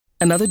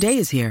Another day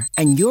is here,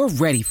 and you're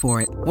ready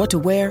for it. What to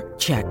wear?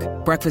 Check.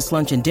 Breakfast,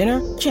 lunch, and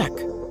dinner? Check.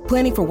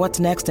 Planning for what's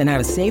next and how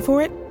to save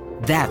for it?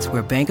 That's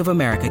where Bank of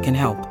America can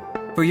help.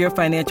 For your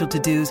financial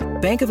to-dos,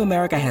 Bank of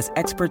America has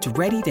experts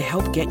ready to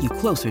help get you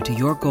closer to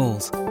your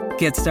goals.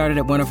 Get started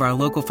at one of our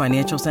local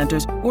financial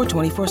centers or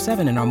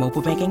 24/7 in our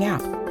mobile banking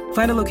app.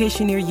 Find a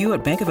location near you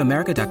at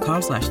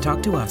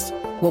bankofamerica.com/talktous.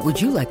 What would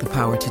you like the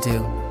power to do?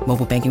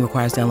 Mobile banking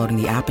requires downloading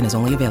the app and is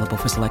only available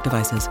for select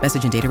devices.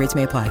 Message and data rates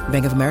may apply.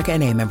 Bank of America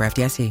N.A., member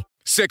FDIC.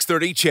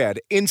 630 CHED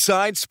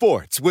Inside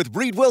Sports with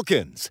Reed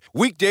Wilkins.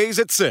 Weekdays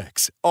at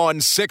 6 on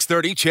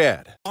 630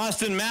 CHED.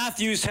 Austin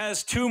Matthews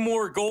has 2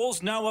 more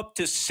goals, now up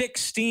to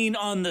 16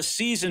 on the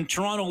season.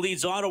 Toronto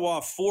leads Ottawa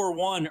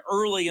 4-1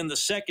 early in the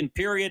second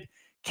period.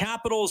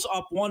 Capitals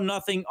up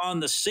 1-0 on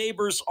the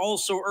Sabres,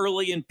 also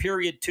early in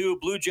period 2.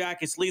 Blue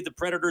Jackets lead the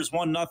Predators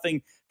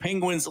 1-0.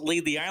 Penguins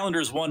lead the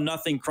Islanders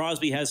 1-0.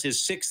 Crosby has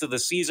his 6th of the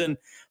season.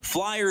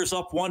 Flyers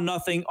up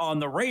 1-0 on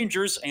the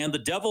Rangers, and the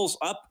Devils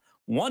up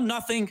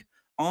 1-0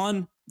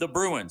 on the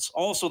Bruins.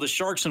 Also, the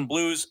Sharks and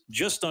Blues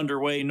just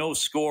underway, no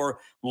score.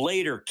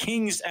 Later,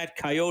 Kings at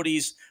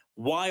Coyotes,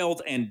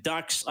 Wild and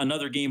Ducks.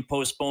 Another game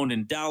postponed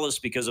in Dallas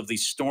because of the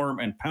storm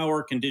and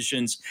power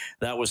conditions.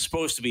 That was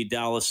supposed to be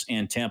Dallas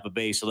and Tampa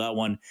Bay, so that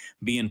one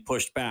being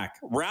pushed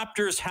back.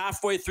 Raptors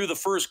halfway through the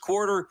first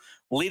quarter,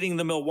 leading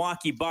the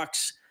Milwaukee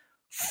Bucks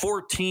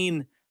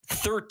 14-13.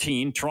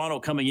 Toronto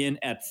coming in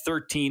at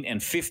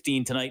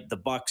 13-15 tonight. The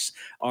Bucks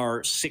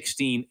are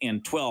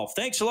 16-12.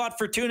 Thanks a lot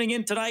for tuning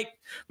in tonight.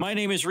 My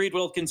name is Reed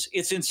Wilkins.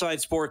 It's Inside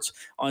Sports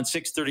on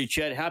 630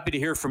 CHED. Happy to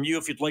hear from you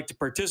if you'd like to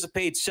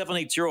participate.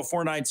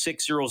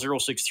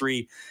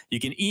 780-496-0063. You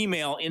can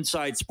email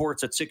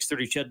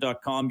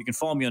insidesports@630ched.com. You can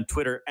follow me on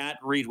Twitter at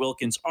Reed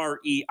Wilkins,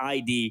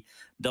 REIDWILKINS.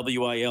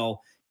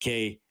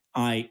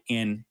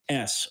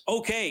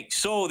 Okay,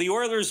 so the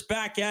Oilers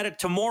back at it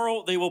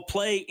tomorrow. They will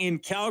play in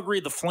Calgary.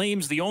 The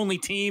Flames, the only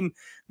team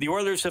the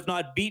Oilers have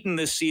not beaten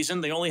this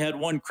season. They only had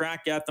one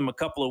crack at them a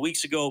couple of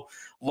weeks ago,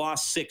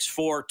 lost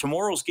 6-4.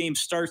 Tomorrow's game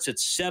starts at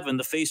 7.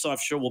 The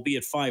faceoff show will be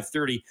at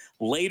 5:30.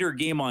 Later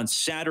game on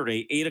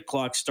Saturday, 8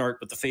 o'clock start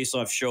with the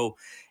faceoff show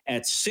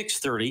at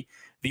 6:30.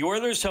 The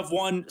Oilers have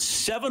won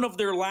 7 of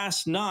their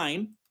last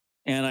 9.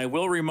 And I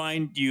will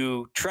remind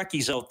you,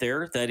 Trekkies out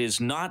there, that is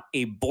not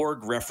a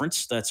Borg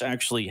reference. That's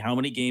actually how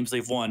many games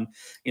they've won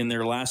in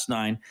their last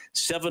 9,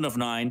 7 of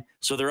 9.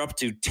 So they're up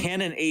to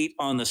 10-8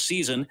 on the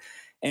season.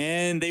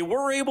 And they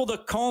were able to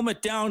calm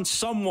it down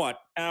somewhat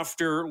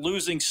after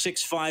losing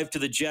 6-5 to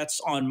the Jets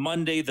on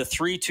Monday. The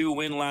 3-2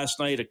 win last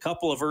night, a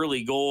couple of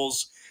early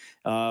goals.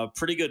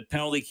 Pretty good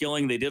penalty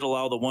killing. They did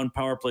allow the 1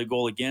 power play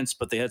goal against,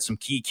 but they had some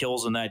key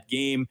kills in that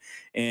game,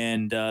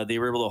 and they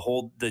were able to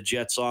hold the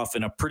Jets off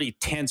in a pretty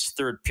tense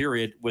third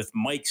period with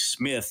Mike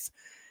Smith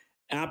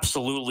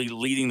absolutely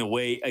leading the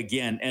way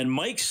again. And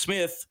Mike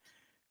Smith,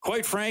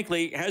 quite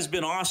frankly, has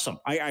been awesome.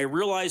 I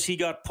realize he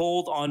got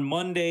pulled on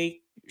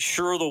Monday.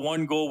 Sure, the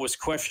 1 goal was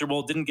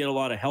questionable. Didn't get a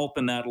lot of help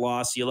in that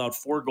loss. He allowed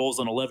 4 goals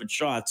on 11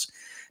 shots.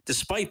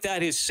 Despite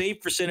that, his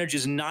save percentage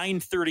is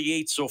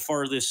 .938 so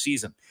far this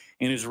season,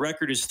 and his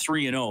record is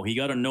 3-0. He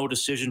got a no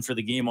decision for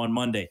the game on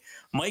Monday.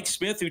 Mike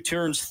Smith, who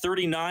turns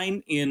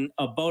 39 in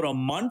about a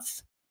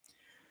month,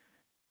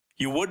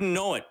 you wouldn't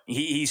know it.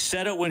 He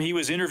said it when he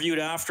was interviewed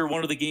after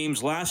one of the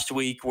games last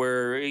week,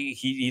 where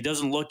he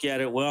doesn't look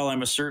at it, well,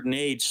 I'm a certain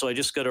age, so I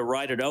just got to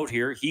ride it out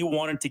here. He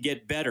wanted to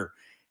get better.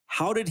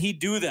 How did he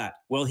do that?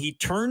 Well, he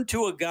turned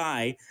to a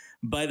guy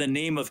by the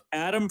name of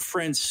Adam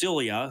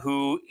Francilia,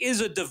 who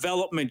is a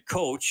development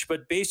coach,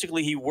 but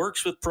basically he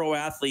works with pro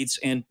athletes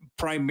and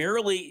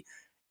primarily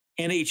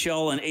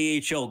NHL and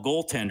AHL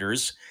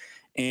goaltenders,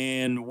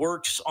 and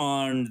works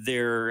on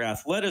their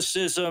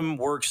athleticism,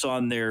 works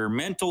on their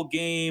mental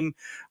game,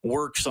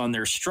 works on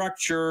their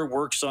structure,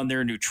 works on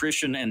their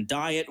nutrition and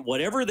diet,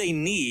 whatever they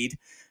need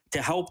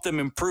to help them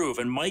improve.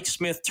 And Mike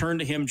Smith turned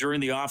to him during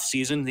the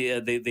offseason.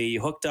 They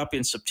hooked up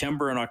in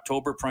September and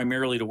October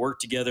primarily to work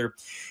together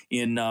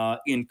in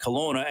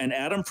Kelowna. And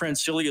Adam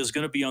Francilia is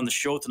going to be on the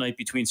show tonight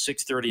between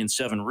 6:30 and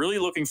 7. Really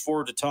looking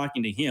forward to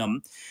talking to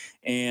him.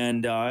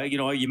 And,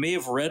 you may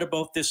have read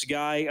about this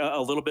guy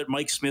a little bit.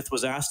 Mike Smith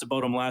was asked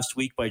about him last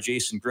week by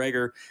Jason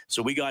Greger.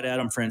 So we got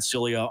Adam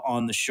Francilia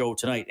on the show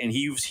tonight. And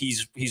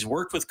he's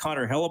worked with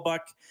Connor Hellebuck.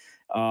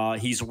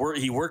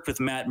 He worked with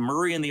Matt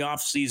Murray in the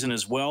offseason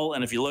as well.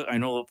 And if you look, I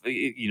know,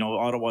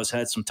 Ottawa's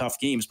had some tough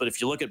games, but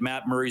if you look at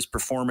Matt Murray's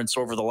performance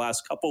over the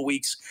last couple of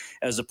weeks,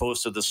 as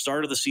opposed to the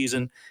start of the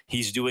season,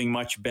 he's doing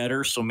much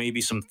better. So maybe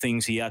some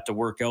things he had to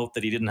work out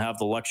that he didn't have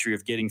the luxury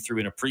of getting through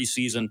in a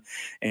preseason.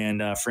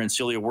 And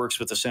Francilia works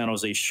with the San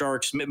Jose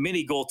Sharks,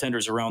 many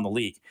goaltenders around the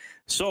league.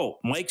 So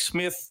Mike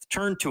Smith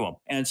turned to him,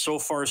 and so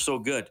far so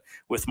good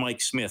with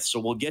Mike Smith. So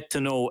we'll get to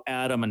know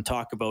Adam and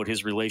talk about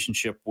his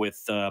relationship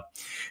with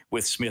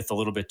Smith a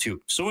little bit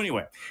too. So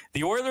anyway,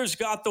 the Oilers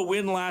got the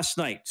win last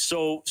night.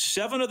 So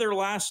 7 of their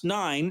last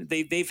 9,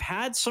 they've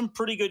had some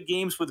pretty good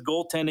games with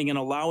goaltending and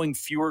allowing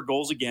fewer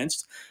goals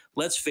against.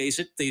 let's face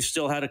it, they've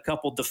still had a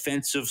couple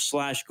defensive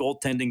 /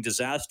 goaltending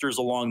disasters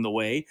along the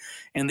way,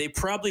 and they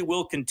probably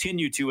will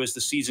continue to as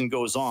the season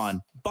goes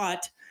on.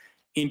 But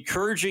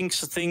encouraging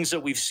things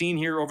that we've seen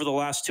here over the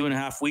last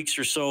 2.5 weeks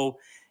or so.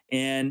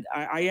 And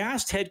I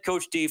asked head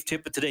coach Dave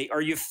Tippett today,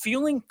 are you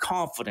feeling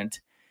confident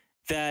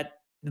that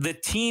the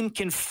team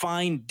can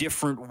find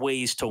different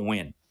ways to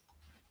win?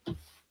 You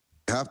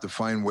have to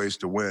find ways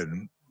to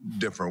win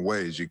different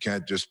ways. You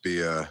can't just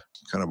be a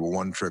kind of a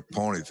one-trick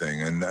pony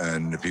thing.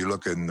 And if you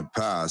look in the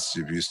past,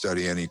 if you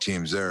study any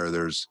teams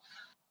there's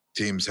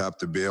teams have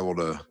to be able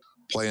to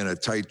play in a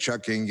tight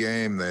checking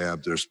game. They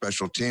have their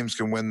special teams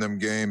can win them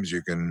games.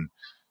 You can,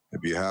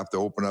 if you have to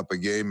open up a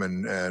game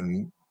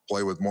and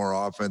play with more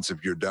offense,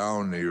 if you're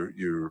down,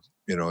 you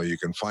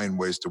can find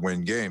ways to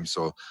win games.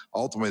 So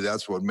ultimately,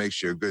 that's what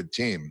makes you a good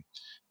team.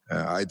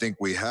 I think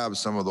we have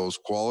some of those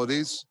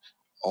qualities.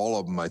 All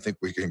of them, I think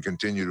we can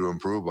continue to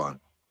improve on.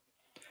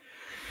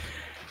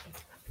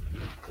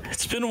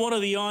 It's been one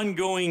of the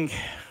ongoing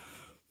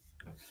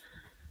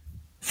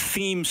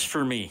themes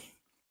for me,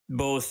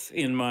 both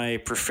in my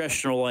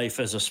professional life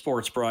as a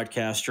sports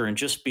broadcaster and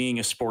just being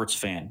a sports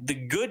fan. The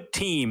good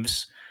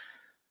teams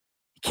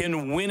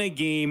can win a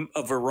game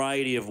a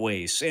variety of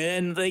ways,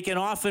 and they can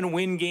often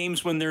win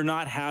games when they're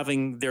not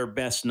having their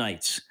best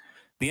nights.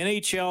 The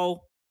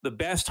NHL, the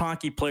best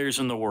hockey players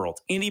in the world,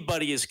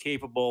 anybody is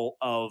capable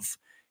of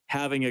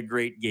having a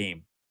great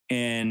game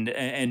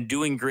and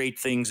doing great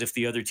things if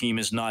the other team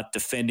is not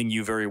defending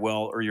you very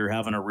well or you're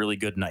having a really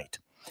good night.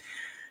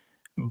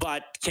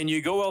 But can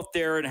you go out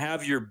there and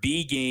have your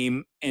B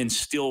game and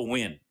still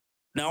win?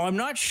 Now, I'm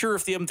not sure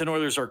if the Edmonton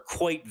Oilers are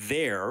quite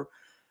there,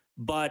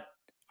 but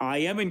I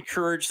am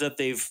encouraged that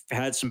they've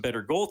had some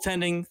better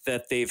goaltending,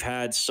 that they've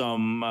had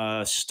some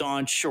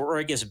staunch, or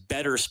I guess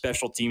better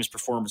special teams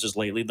performances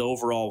lately. The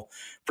overall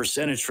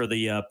percentage for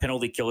the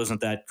penalty kill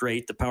isn't that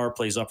great. The power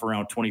play is up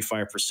around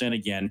 25%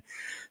 again.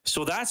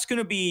 So that's going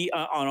to be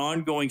an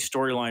ongoing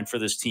storyline for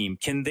this team.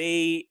 Can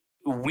they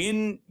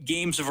win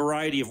games a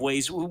variety of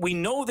ways? We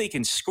know they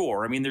can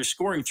score. I mean, they're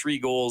scoring 3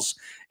 goals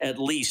at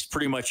least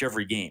pretty much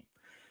every game.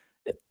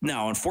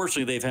 Now,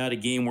 unfortunately, they've had a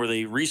game where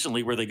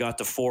they got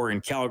to 4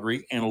 in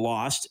Calgary and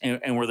lost,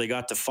 and where they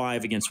got to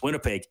 5 against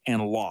Winnipeg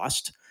and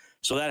lost.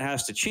 So that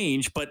has to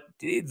change. But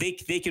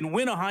they can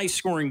win a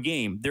high-scoring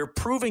game. They're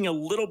proving a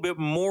little bit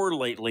more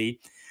lately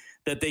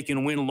that they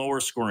can win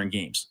lower-scoring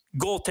games.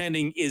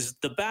 Goaltending is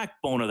the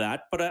backbone of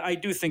that, but I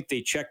do think they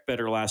checked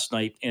better last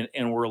night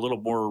and were a little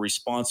more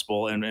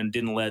responsible and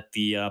didn't let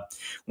the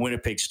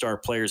Winnipeg star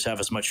players have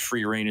as much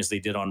free reign as they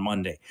did on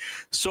Monday.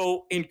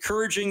 So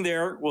encouraging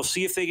there. We'll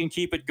see if they can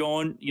keep it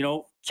going. You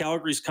know,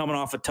 Calgary's coming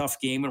off a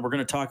tough game, and we're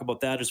going to talk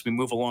about that as we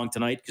move along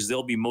tonight because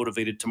they'll be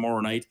motivated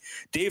tomorrow night.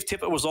 Dave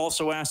Tippett was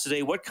also asked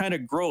today, what kind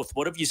of growth,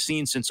 what have you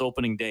seen since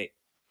opening day?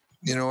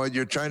 You know,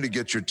 you're trying to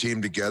get your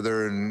team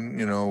together, and,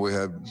 you know, we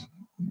have,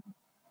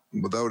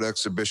 without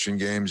exhibition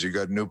games, you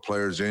got new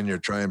players in, you're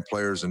trying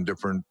players in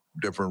different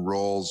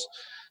roles.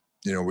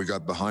 You know, we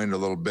got behind a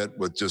little bit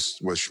with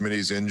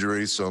Schmidt's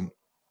injury. So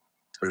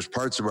there's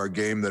parts of our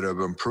game that have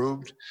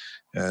improved.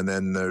 And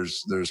then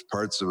there's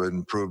parts of it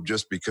improved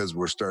just because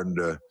we're starting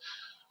to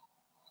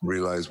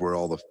realize where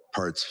all the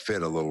parts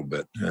fit a little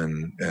bit.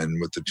 And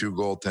with the 2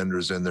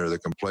 goaltenders in there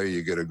that can play,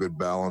 you get a good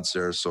balance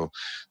there. So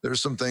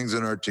there's some things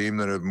in our team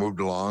that have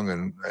moved along,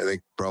 and I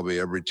think probably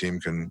every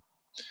team can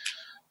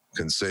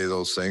say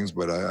those things,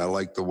 but I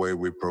like the way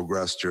we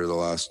progressed here the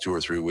last 2 or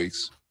 3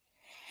 weeks.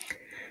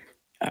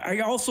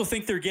 I also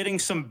think they're getting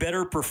some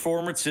better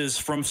performances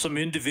from some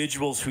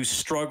individuals who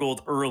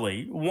struggled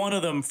early. One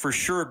of them for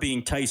sure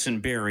being Tyson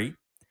Barrie,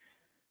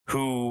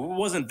 who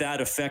wasn't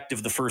that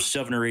effective the first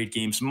 7 or 8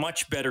 games.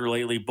 Much better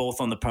lately, both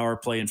on the power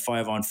play and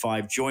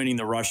 5-on-5, joining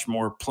the rush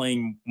more,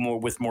 playing more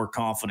with more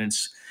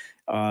confidence,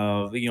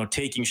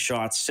 taking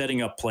shots,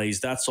 setting up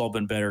plays. That's all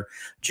been better.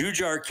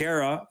 Jujhar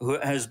Khaira, who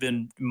has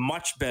been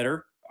much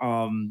better.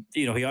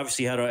 He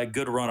obviously had a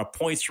good run of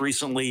points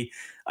recently.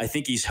 I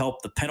think he's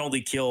helped the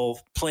penalty kill,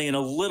 playing a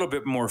little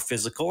bit more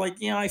physical.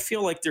 I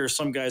feel like there are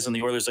some guys on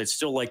the Oilers I'd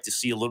still like to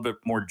see a little bit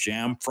more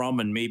jam from,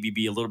 and maybe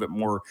be a little bit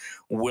more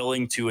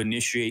willing to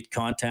initiate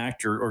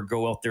contact or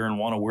go out there and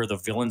want to wear the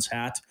villain's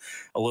hat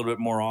a little bit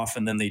more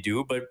often than they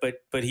do.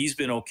 But he's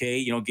been okay.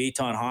 You know,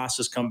 Gaetan Haas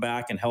has come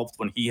back and helped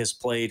when he has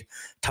played.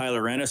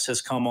 Tyler Ennis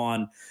has come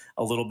on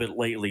a little bit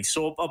lately.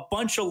 So a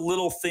bunch of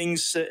little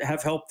things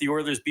have helped the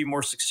Oilers be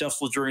more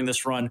successful during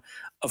this run.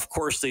 Of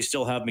course, they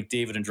still have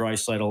McDavid and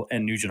Draisaitl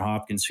and Nugent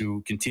Hopkins,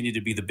 who continue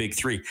to be the big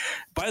 3.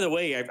 By the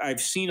way,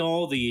 I've seen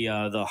all the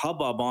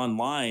hubbub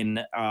online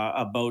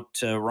about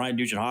Ryan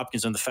Nugent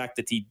Hopkins and the fact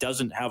that he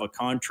doesn't have a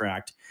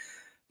contract.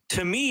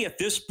 To me, at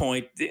this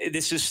point,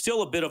 this is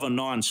still a bit of a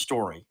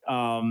non-story.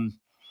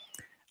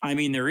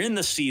 They're in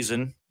the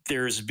season.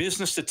 There's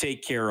business to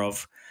take care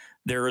of.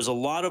 There is a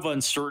lot of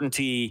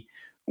uncertainty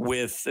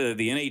with the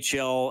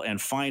NHL and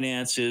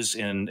finances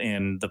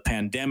and the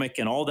pandemic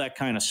and all that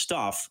kind of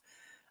stuff.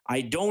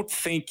 I don't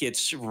think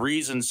it's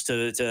reasons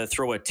to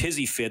throw a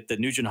tizzy fit that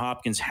Nugent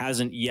Hopkins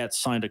hasn't yet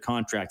signed a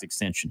contract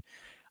extension.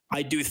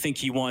 I do think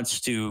he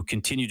wants to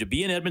continue to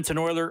be an Edmonton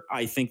Oiler.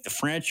 I think the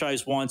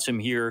franchise wants him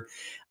here.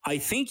 I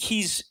think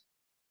he's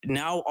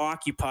now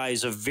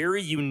occupies a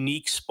very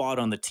unique spot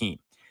on the team.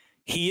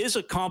 He is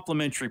a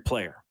complimentary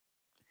player,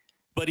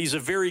 but he's a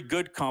very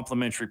good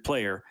complimentary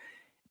player.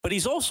 But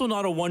he's also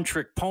not a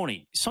one-trick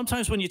pony.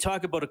 Sometimes when you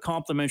talk about a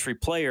complimentary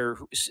player,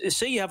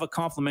 say you have a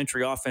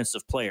complimentary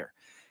offensive player.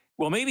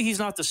 Well, maybe he's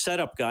not the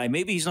setup guy.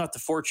 Maybe he's not the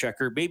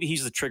forechecker. Maybe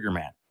he's the trigger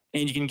man.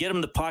 And you can get him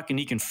the puck and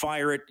he can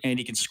fire it and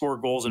he can score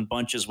goals in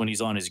bunches when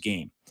he's on his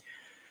game.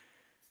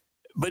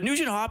 But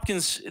Nugent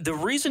Hopkins, the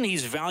reason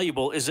he's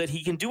valuable is that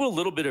he can do a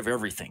little bit of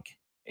everything.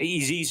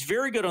 He's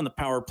very good on the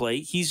power play.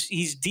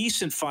 He's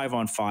decent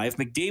 5-on-5.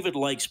 McDavid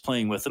likes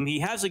playing with him. He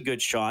has a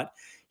good shot.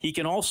 He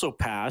can also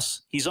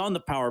pass. He's on the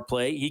power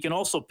play. He can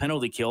also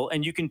penalty kill,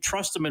 and you can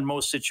trust him in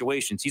most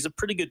situations. He's a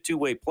pretty good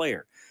two-way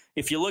player.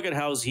 If you look at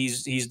how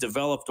he's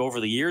developed over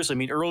the years, I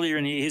mean, earlier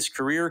in his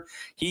career,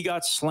 he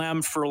got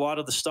slammed for a lot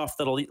of the stuff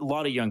that a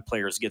lot of young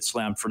players get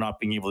slammed for not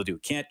being able to do.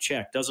 Can't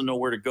check, doesn't know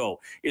where to go,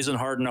 isn't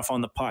hard enough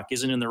on the puck,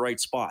 isn't in the right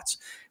spots.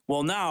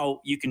 Well,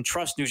 now you can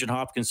trust Nugent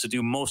Hopkins to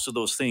do most of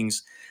those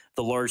things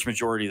the large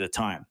majority of the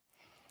time.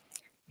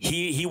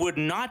 He would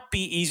not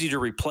be easy to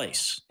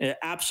replace.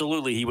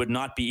 Absolutely, he would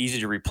not be easy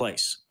to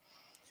replace.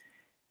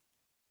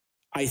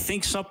 I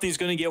think something's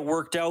going to get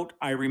worked out.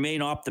 I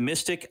remain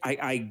optimistic.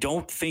 I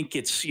don't think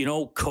it's,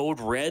 code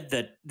red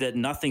that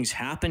nothing's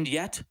happened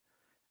yet.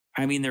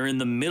 I mean, they're in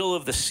the middle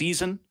of the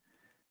season.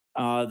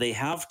 They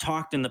have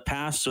talked in the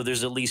past, so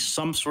there's at least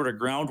some sort of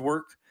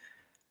groundwork.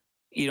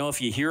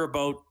 If you hear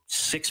about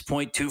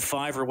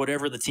 6.25 or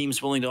whatever the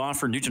team's willing to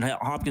offer, Nugent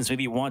Hopkins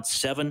maybe wants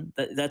 7.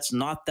 That's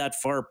not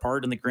that far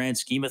apart in the grand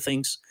scheme of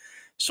things.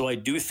 So I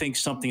do think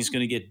something's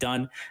going to get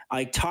done.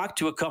 I talked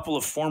to a couple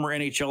of former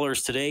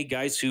NHLers today,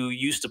 guys who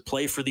used to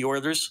play for the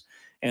Oilers,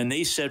 and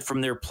they said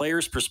from their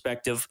players'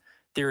 perspective,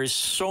 there is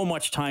so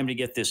much time to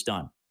get this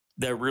done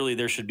that really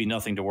there should be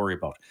nothing to worry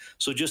about.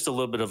 So just a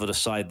little bit of an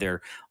aside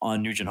there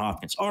on Nugent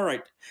Hopkins. All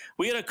right,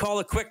 we got to call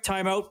a quick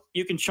timeout.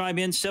 You can chime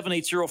in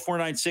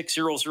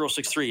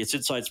 780-496-0063. It's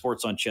Inside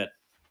Sports on Chet.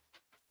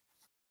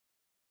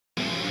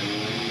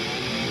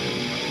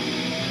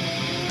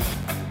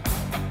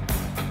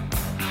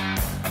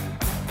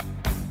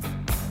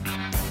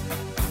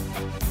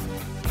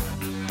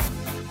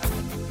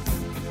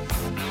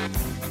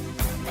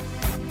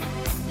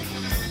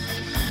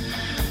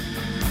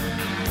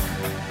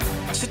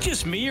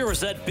 Just me, or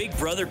was that Big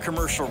Brother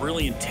commercial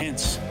really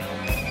intense?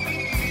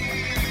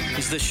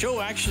 Is the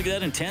show actually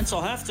that intense?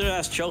 I'll have to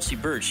ask Chelsea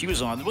Bird. She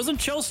was on. Wasn't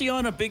Chelsea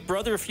on a Big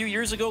Brother a few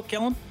years ago,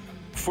 Kellen?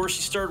 Before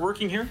she started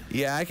working here?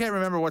 Yeah, I can't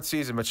remember what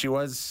season, but she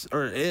was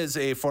or is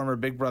a former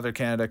Big Brother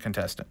Canada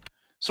contestant.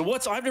 So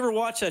I've never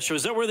watched that show.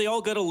 Is that where they all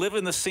got to live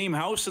in the same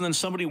house and then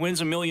somebody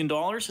wins $1 million?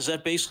 Is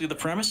that basically the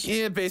premise?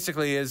 Yeah, it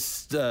basically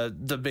is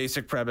the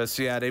basic premise.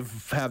 Yeah, they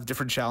have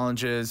different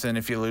challenges, and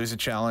if you lose a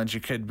challenge, you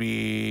could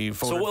be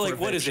voted for eviction,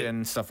 what is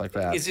it? Stuff like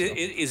that.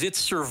 Is it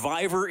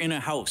Survivor in a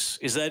house?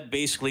 Is that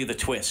basically the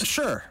twist?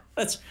 Sure.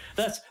 That's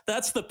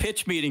the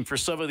pitch meeting for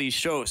some of these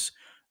shows.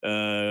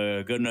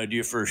 Got an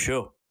idea for a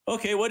show.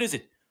 Okay, what is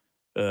it?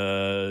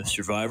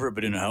 Survivor,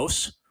 but in a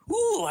house?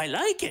 Ooh, I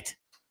like it.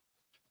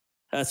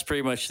 That's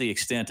pretty much the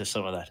extent of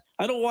some of that.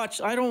 I don't watch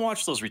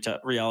those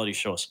reality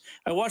shows.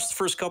 I watched the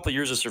first couple of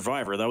years of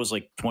Survivor. That was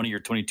like 20 or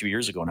 22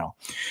 years ago now.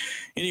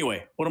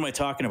 Anyway, what am I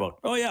talking about?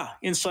 Oh, yeah,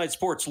 Inside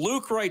Sports.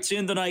 Luke writes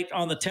in tonight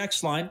on the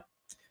text line.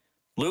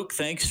 Luke,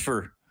 thanks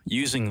for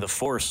using the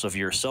force of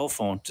your cell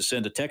phone to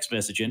send a text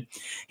message in.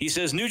 He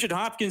says, Nugent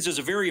Hopkins is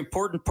a very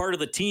important part of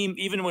the team.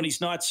 Even when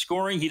he's not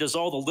scoring, he does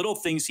all the little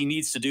things he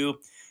needs to do.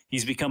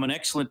 He's become an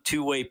excellent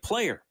two-way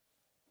player.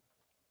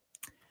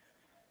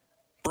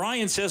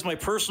 Brian says, my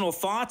personal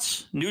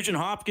thoughts, Nugent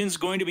Hopkins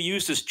going to be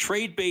used as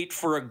trade bait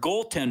for a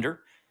goaltender,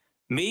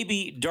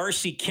 maybe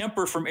Darcy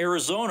Kemper from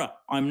Arizona.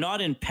 I'm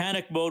not in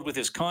panic mode with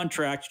his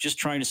contract, just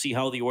trying to see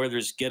how the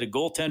Oilers get a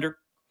goaltender.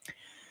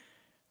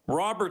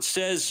 Robert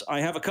says, I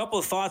have a couple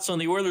of thoughts on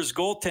the Oilers'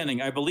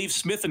 goaltending. I believe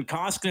Smith and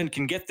Koskinen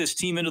can get this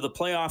team into the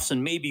playoffs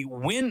and maybe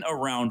win a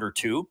round or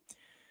two.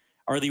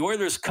 Are the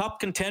Oilers cup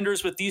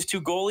contenders with these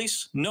two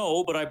goalies?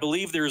 No, but I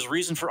believe there is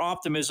reason for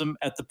optimism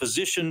at the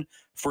position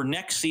for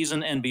next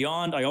season and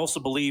beyond. I also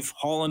believe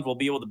Holland will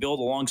be able to build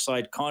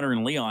alongside Connor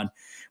and Leon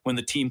when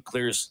the team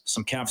clears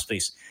some cap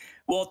space.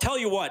 Well, I'll tell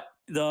you what,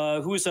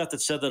 who is that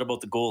said that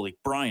about the goalie?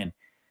 Brian.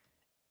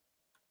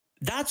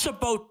 That's the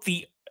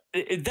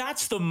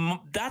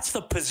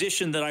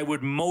position that I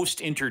would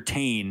most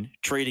entertain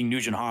trading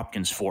Nugent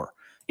Hopkins for.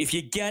 If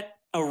you get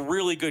a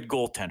really good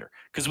goaltender,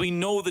 because we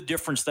know the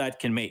difference that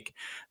can make.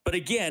 But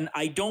again,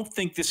 I don't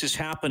think this is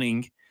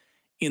happening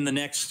in the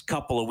next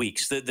couple of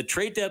weeks. The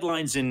trade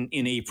deadline's in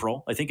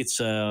April. I think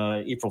it's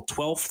April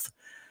 12th.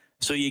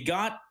 So you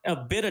got a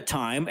bit of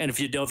time. And if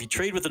you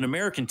trade with an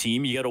American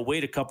team, you got to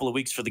wait a couple of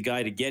weeks for the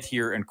guy to get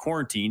here and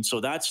quarantine. So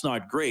that's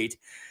not great.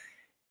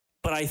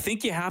 But I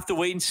think you have to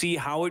wait and see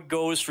how it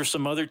goes for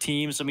some other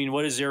teams. I mean,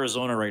 what is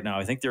Arizona right now?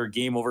 I think they're a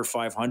game over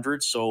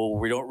 500, so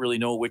we don't really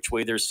know which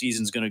way their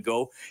season's going to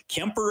go.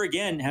 Kemper,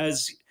 again,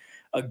 has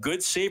a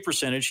good save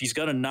percentage. He's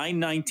got a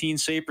 .919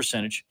 save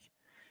percentage.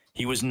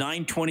 He was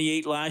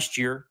 .928 last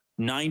year,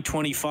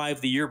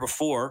 .925 the year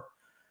before.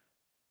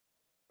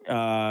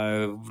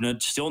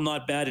 Still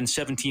not bad in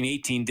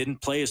 17-18.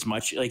 Didn't play as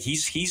much. Like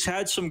he's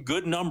had some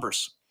good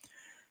numbers.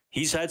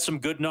 He's had some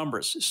good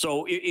numbers.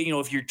 So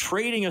if you're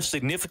trading a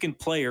significant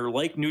player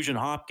like Nugent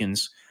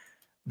Hopkins,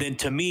 then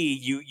to me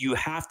you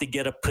have to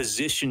get a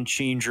position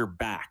changer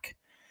back.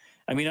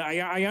 I mean,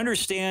 I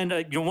understand.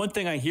 One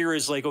thing I hear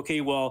is like,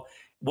 okay, well,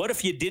 what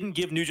if you didn't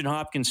give Nugent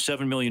Hopkins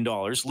 $7 million,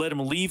 let him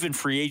leave in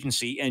free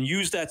agency, and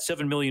use that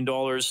 $7 million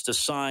to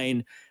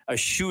sign a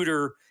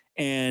shooter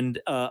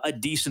and a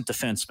decent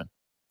defenseman?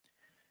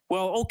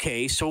 Well,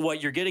 okay, so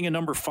what? You're getting a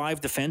number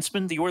 5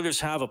 defenseman? The Oilers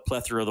have a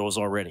plethora of those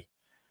already.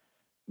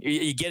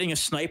 You're getting a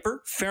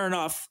sniper? Fair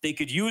enough. They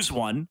could use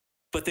one,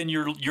 but then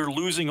you're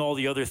losing all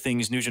the other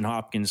things Nugent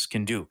Hopkins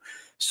can do.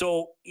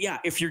 So, yeah,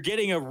 if you're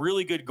getting a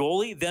really good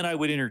goalie, then I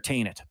would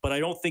entertain it. But I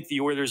don't think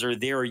the Oilers are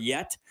there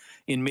yet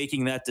in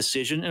making that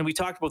decision. And we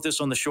talked about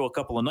this on the show a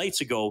couple of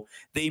nights ago.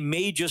 They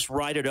may just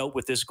ride it out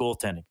with this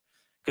goaltending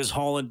because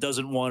Holland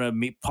doesn't want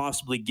to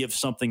possibly give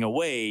something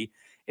away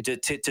to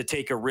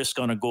take a risk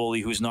on a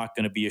goalie who's not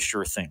going to be a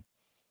sure thing.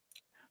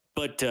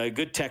 But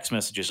good text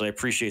messages. I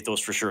appreciate those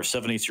for sure.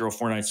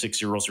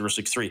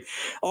 780-496-0063.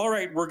 All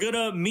right, we're going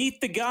to meet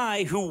the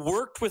guy who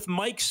worked with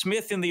Mike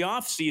Smith in the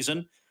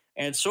offseason,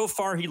 and so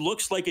far he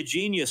looks like a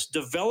genius.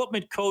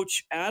 Development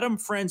coach Adam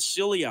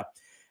Francilia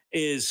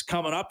is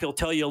coming up. He'll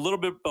tell you a little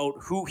bit about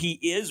who he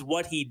is,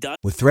 what he does.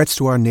 With threats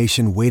to our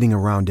nation waiting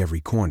around every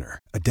corner,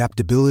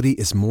 adaptability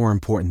is more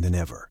important than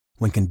ever.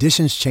 When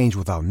conditions change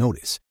without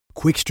notice,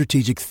 quick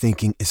strategic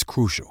thinking is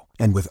crucial.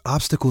 And with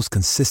obstacles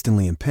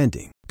consistently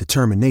impending,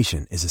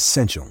 determination is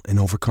essential in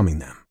overcoming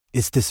them.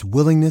 It's this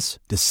willingness,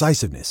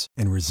 decisiveness,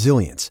 and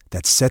resilience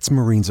that sets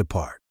Marines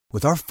apart.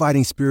 With our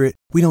fighting spirit,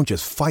 we don't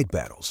just fight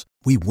battles,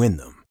 we win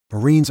them.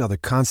 Marines are the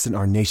constant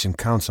our nation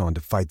counts on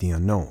to fight the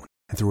unknown.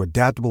 And through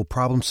adaptable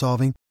problem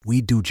solving,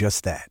 we do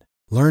just that.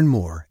 Learn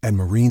more at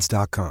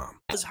Marines.com.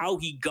 That's how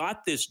he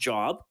got this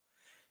job,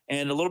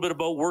 and a little bit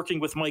about working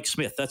with Mike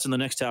Smith. That's in the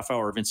next half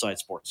hour of Inside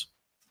Sports.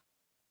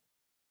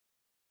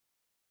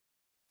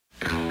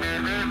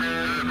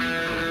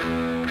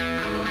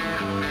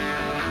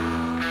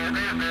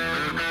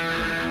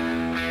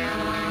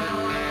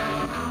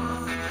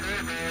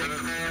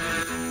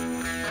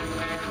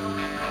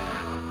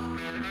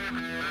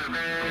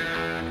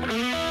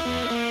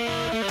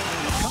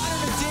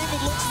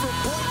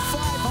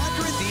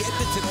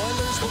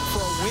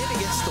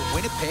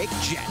 Winnipeg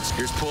Jets.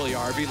 Here's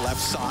Puljujärvi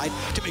left side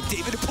to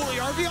McDavid.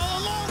 Puljujärvi all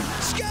alone.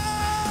 Scores!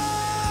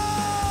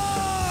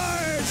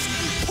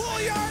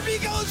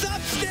 Puljujärvi goes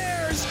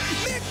upstairs.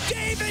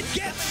 McDavid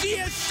gets the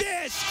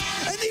assist.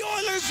 And the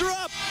Oilers are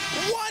up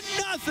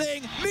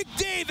 1-0.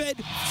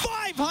 McDavid,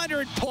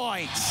 500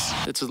 points.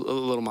 It's a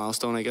little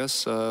milestone, I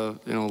guess. A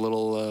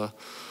little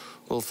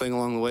thing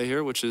along the way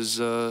here, which is,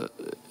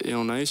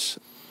 nice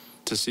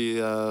to see,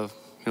 to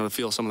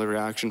feel some of the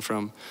reaction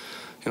from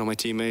my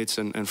teammates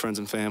and friends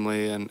and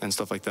family and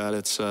stuff like that.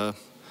 It's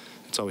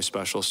always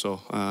special.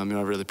 So, I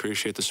really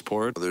appreciate the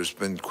support. There's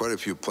been quite a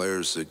few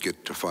players that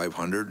get to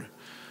 500,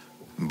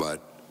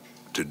 but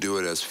to do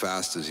it as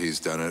fast as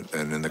he's done it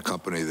and in the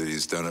company that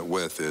he's done it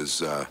with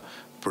is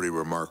pretty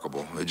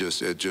remarkable. It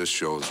just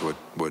shows what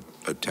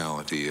a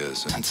talent he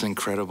is. That's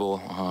incredible.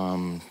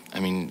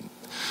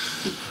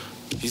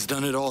 He's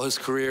done it all his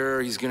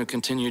career. He's going to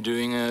continue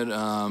doing it.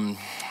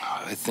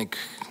 I think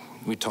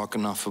we talk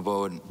enough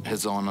about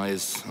his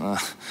on-ice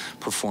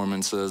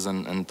performances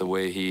and the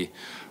way he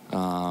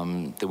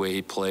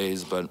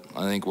plays, but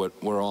I think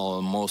what we're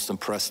all most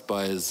impressed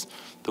by is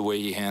the way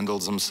he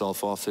handles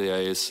himself off the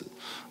ice.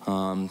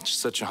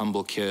 Just such a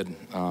humble kid.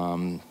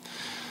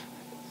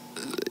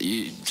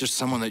 Just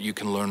someone that you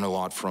can learn a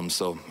lot from.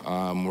 So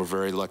we're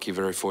very lucky,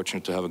 very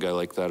fortunate to have a guy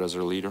like that as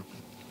our leader.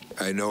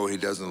 I know he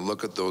doesn't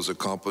look at those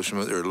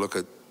accomplishments or look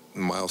at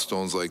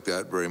milestones like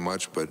that very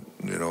much, but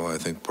I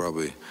think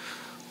probably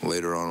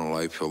later on in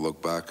life he'll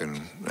look back and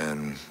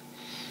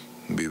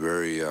be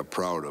very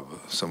proud of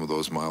some of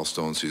those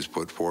milestones he's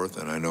put forth.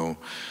 And I know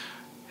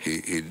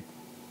he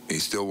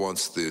still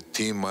wants the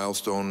team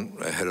milestone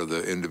ahead of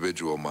the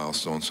individual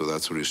milestone, so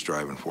that's what he's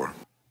striving for.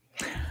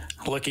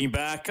 Looking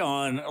back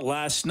on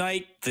last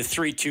night, the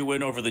 3-2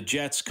 win over the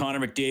Jets, Connor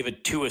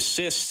McDavid 2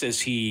 assists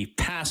as he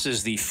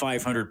passes the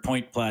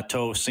 500-point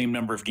plateau, same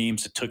number of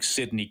games it took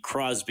Sidney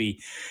Crosby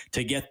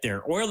to get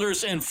there.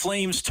 Oilers and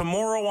Flames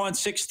tomorrow on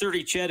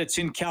 6:30, Ched. It's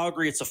in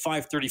Calgary. It's a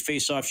 5:30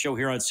 face-off show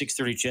here on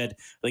 6:30, Ched.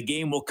 The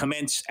game will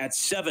commence at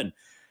 7.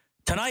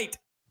 Tonight,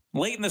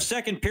 late in the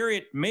second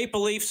period,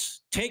 Maple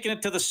Leafs taking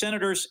it to the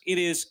Senators. It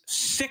is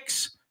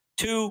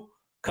 6-2.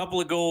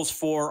 Couple of goals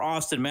for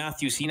Austin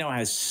Matthews. He now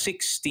has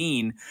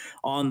 16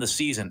 on the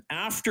season.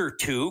 After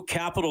 2,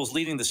 Capitals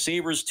leading the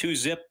Sabres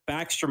 2-0.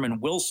 Backstrom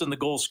and Wilson, the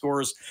goal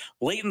scorers.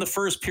 Late in the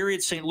first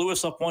period, St.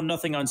 Louis up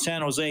 1-0 on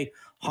San Jose.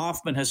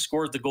 Hoffman has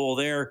scored the goal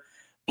there.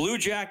 Blue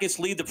Jackets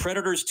lead the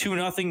Predators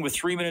 2-0 with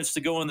 3 minutes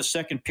to go in the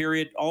second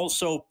period.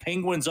 Also,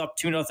 Penguins up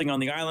 2-0 on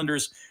the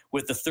Islanders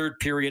with the third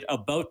period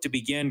about to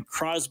begin.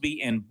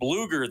 Crosby and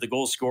Bluger, the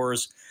goal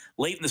scorers.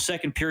 Late in the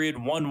second period,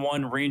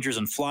 1-1 Rangers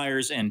and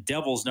Flyers, and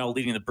Devils now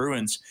leading the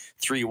Bruins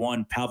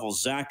 3-1. Pavel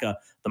Zacha,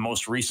 the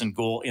most recent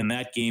goal in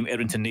that game.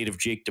 Edmonton native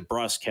Jake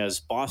DeBrusk has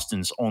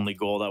Boston's only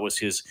goal. That was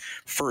his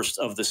first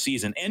of the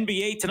season.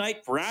 NBA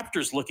tonight,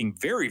 Raptors looking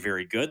very,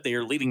 very good. They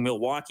are leading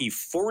Milwaukee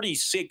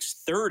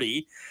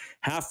 46-30.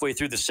 Halfway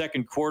through the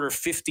second quarter,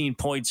 15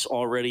 points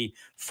already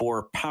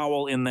for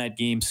Powell in that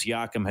game.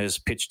 Siakam has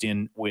pitched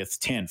in with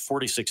 10.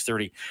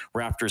 46-30,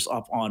 Raptors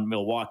up on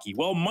Milwaukee.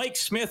 Well, Mike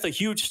Smith, a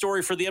huge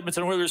story for the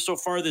Edmonton Oilers so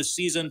far this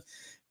season.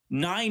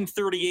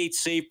 .938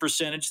 save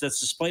percentage.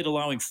 That's despite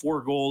allowing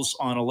 4 goals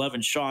on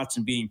 11 shots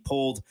and being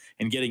pulled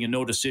and getting a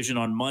no decision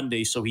on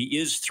Monday. So he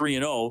is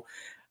 3-0.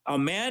 A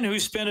man who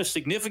spent a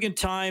significant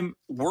time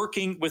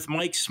working with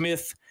Mike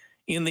Smith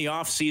in the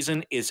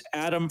offseason is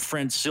Adam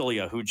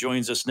Francilia, who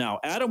joins us now.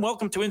 Adam,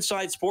 welcome to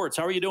Inside Sports.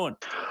 How are you doing?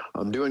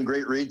 I'm doing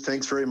great, Reed.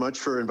 Thanks very much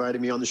for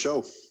inviting me on the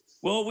show.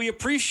 Well, we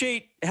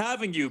appreciate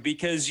having you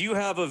because you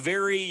have a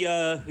very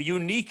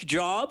unique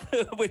job,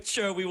 which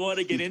we want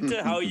to get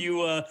into, how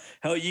you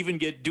even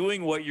get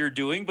doing what you're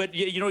doing. But,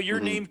 your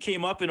name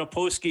came up in a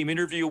post-game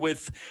interview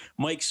with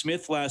Mike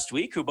Smith last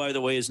week, who, by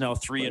the way, is now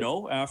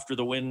 3-0 after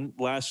the win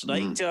last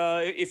night.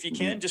 If you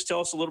can, just tell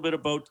us a little bit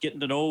about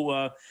getting to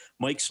know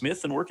Mike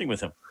Smith and working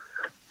with him.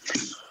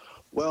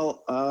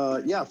 Well,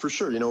 yeah, for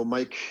sure.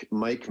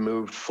 Mike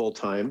moved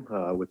full-time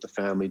with the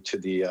family to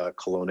the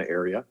Kelowna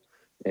area.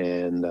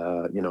 And,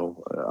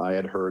 I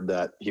had heard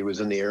that he was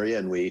in the area,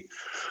 and we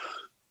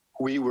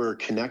were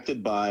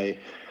connected by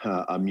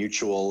a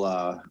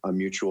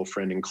mutual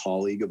friend and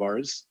colleague of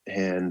ours.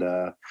 And,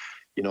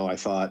 I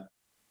thought,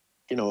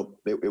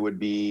 it would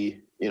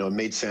be, it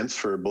made sense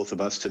for both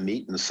of us to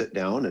meet and sit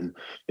down. And,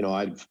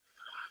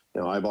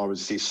 I've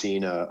obviously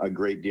seen a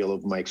great deal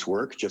of Mike's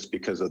work just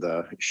because of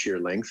the sheer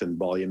length and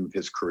volume of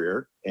his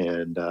career.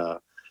 And,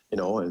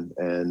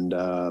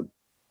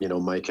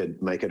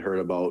 Mike had heard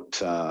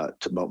about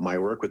my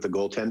work with the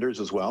goaltenders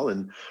as well,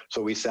 and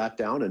so we sat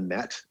down and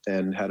met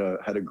and had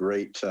a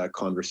great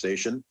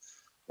conversation.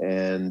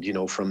 And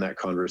from that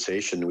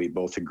conversation, we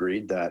both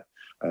agreed that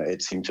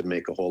it seemed to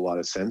make a whole lot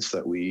of sense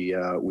that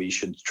we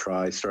should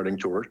try starting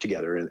to work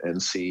together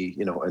and see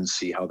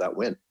how that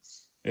went.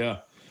 Yeah.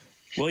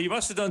 Well, you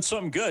must have done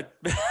something good.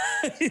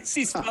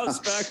 He's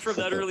bounced back from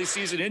that early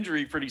season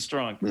injury pretty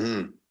strong.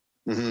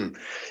 Mm-hmm.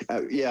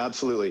 Yeah,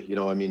 absolutely.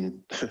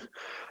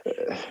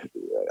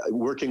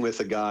 Working with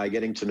a guy,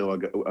 getting to know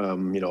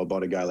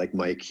about a guy like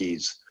Mike,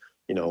 he's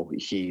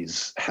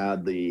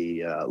had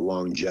the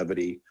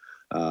longevity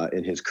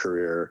in his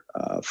career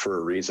for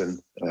a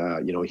reason.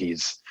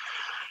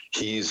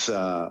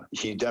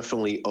 He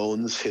definitely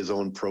owns his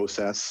own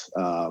process,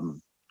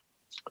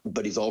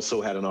 but he's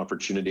also had an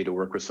opportunity to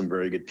work with some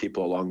very good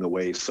people along the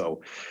way.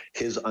 So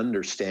his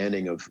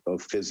understanding of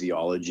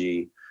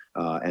physiology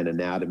and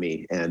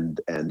anatomy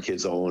and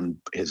his own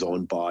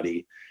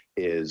body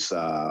is,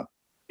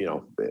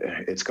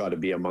 it's got to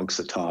be amongst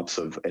the tops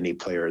of any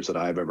players that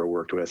I've ever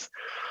worked with.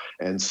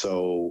 And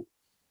so,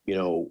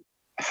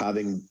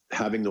 having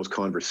those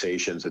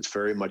conversations, it's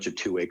very much a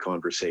two-way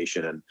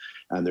conversation,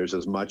 and there's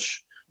as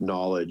much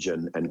knowledge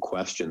and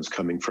questions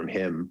coming from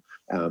him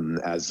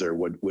as there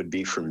would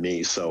be from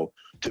me. So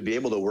to be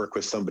able to work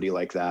with somebody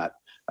like that,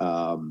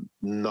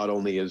 not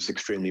only is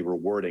extremely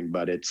rewarding,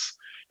 but it's,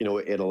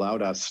 it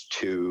allowed us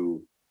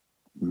to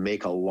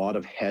make a lot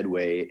of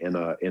headway in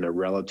a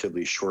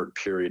relatively short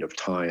period of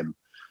time,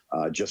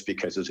 just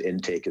because his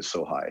intake is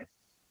so high.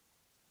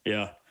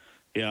 Yeah.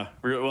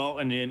 Well,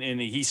 and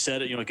he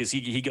said it, because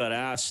he got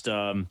asked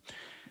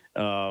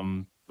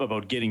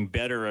about getting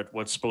better at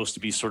what's supposed to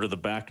be sort of the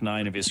back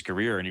nine of his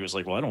career, and he was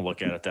like, "Well, I don't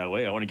look at it that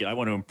way. I want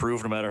to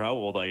improve no matter how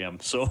old I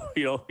am." So,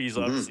 he's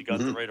obviously got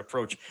the right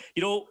approach.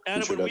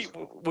 Adam,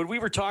 when we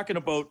were talking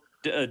about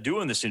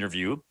doing this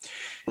interview,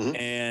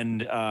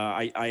 and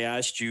I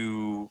asked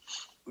you,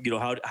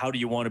 how do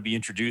you want to be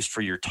introduced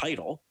for your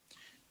title?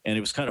 And it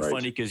was kind of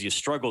funny because you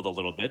struggled a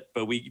little bit,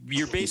 but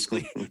you're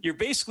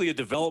basically a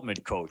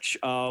development coach.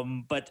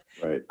 But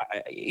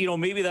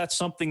maybe that's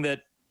something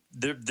that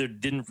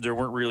there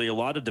weren't really a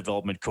lot of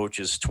development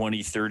coaches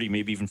 20, 30,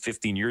 maybe even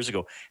 15 years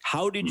ago.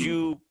 How did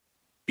you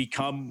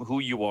become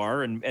who you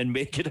are and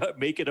make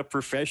it a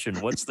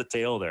profession? What's the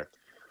tale there?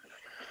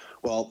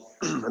 Well,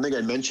 I think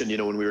I mentioned,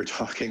 when we were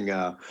talking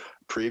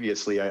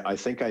previously, I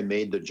think I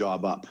made the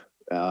job up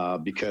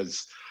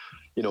because,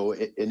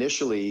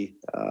 initially,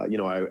 I'm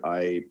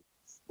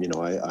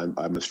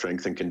a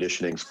strength and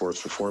conditioning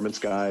sports performance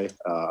guy,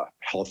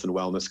 health and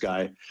wellness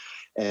guy.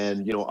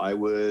 And, I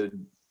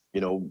would,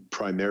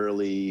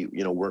 primarily,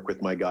 work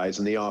with my guys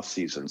in the off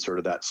season, sort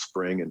of that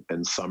spring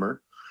and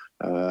summer.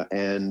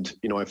 And,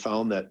 I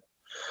found that,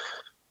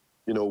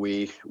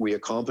 we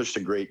accomplished a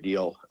great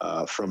deal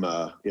from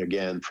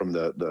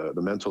the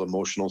mental,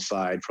 emotional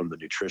side, from the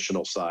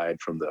nutritional side,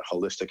 from the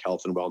holistic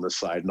health and wellness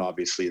side, and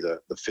obviously the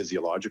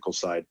physiological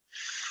side.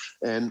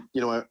 And,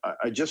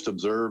 I just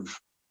observe,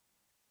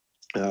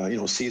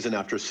 season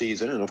after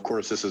season. And of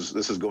course, this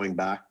is going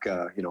back,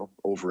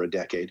 over a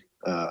decade,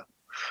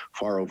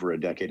 far over a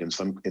decade in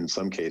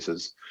some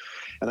cases.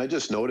 And I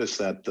just noticed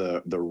that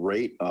the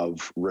rate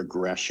of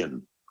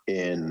regression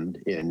in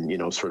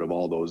sort of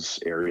all those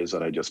areas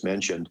that I just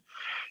mentioned,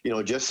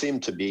 just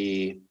seemed to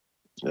be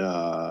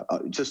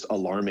just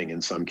alarming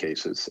in some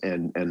cases.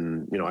 And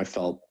I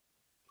felt,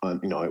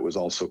 it was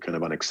also kind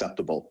of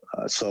unacceptable.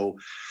 So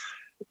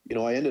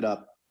I ended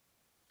up,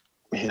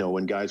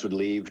 when guys would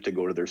leave to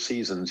go to their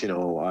seasons,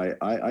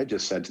 I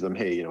just said to them,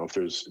 hey, if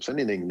there's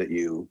anything that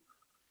you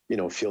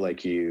feel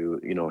like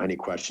any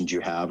questions you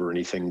have or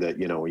anything that,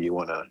 you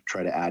want to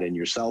try to add in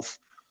yourself,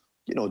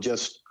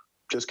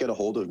 just get a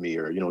hold of me,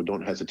 or,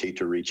 don't hesitate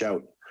to reach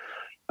out.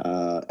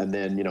 And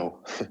then,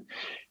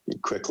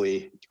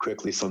 quickly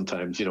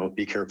sometimes,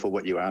 be careful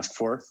what you ask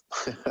for.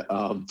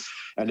 And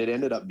it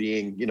ended up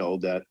being,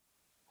 that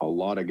a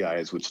lot of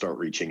guys would start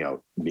reaching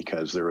out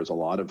because there was a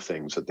lot of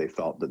things that they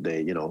felt that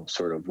they,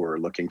 sort of were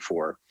looking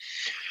for.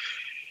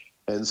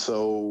 And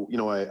so,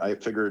 I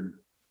figured,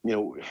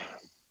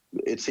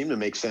 it seemed to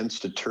make sense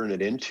to turn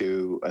it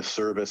into a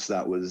service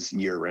that was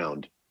year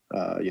round,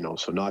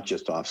 so not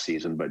just off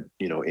season, but,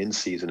 in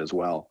season as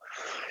well.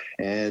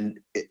 And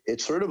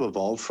it sort of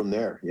evolved from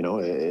there.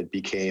 It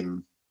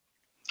became,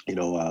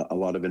 a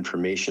lot of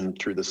information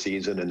through the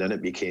season. And then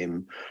it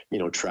became,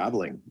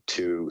 traveling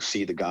to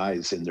see the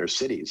guys in their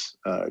cities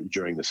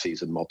during the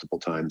season multiple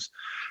times.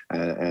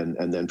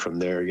 And then from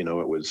there, it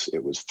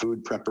was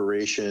food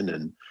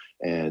preparation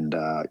and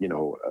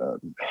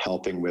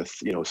helping with,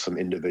 some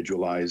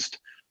individualized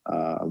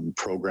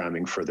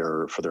programming for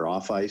their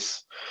off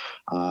ice.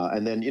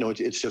 And then,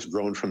 it's just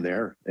grown from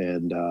there.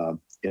 And,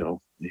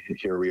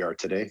 here we are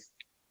today.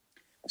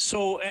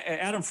 So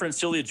Adam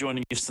Francilia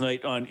joining us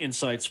tonight on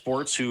Inside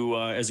Sports, who,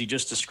 as he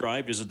just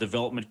described, is a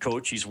development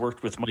coach. He's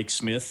worked with Mike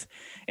Smith,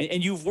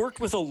 and you've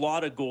worked with a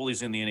lot of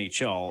goalies in the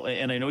NHL.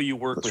 And I know you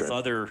work with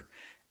other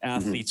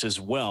athletes as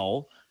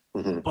well.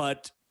 Mm-hmm.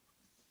 But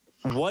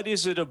what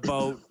is it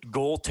about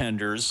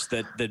goaltenders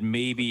that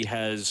maybe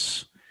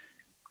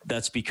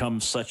that's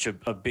become such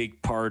a big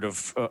part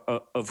of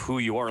who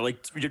you are?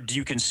 Like, do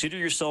you consider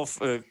yourself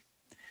a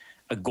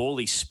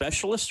goalie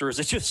specialist, or is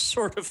it just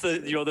sort of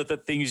that the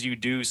things you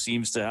do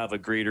seems to have a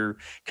greater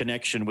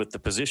connection with the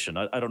position?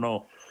 I don't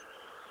know.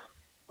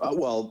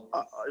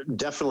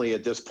 Definitely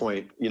at this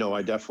point,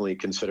 I definitely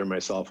consider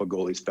myself a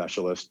goalie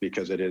specialist,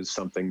 because it is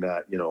something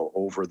that,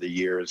 over the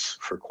years,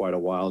 for quite a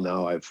while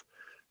now, I've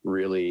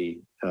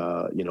really,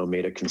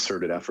 made a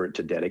concerted effort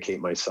to dedicate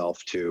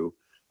myself to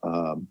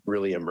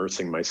really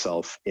immersing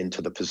myself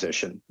into the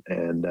position,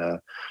 and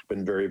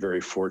been very, very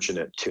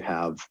fortunate to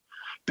have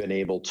been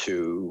able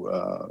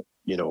to,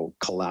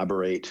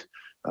 collaborate,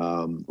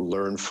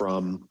 learn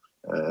from,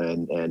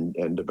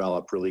 and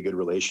develop really good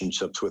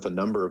relationships with a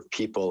number of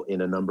people in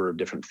a number of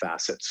different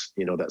facets,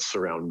 that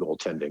surround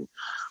goaltending,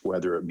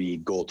 whether it be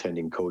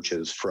goaltending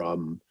coaches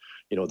from,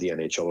 the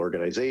NHL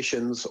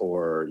organizations,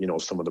 or,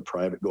 some of the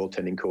private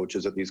goaltending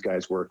coaches that these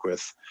guys work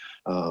with,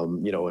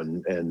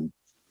 and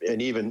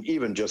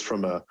even just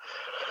from the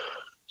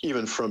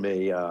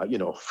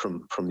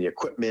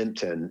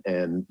equipment and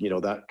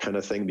that kind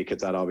of thing,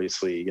 because that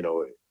obviously,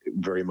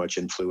 very much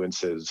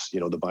influences,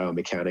 the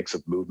biomechanics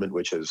of movement,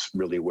 which is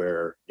really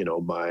where,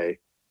 my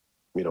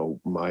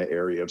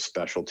area of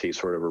specialty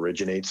sort of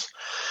originates.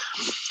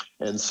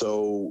 And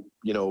so,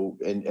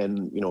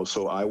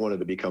 so I wanted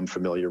to become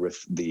familiar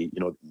with the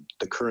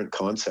current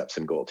concepts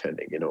in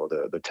goaltending,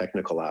 the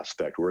technical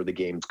aspect, where the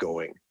game's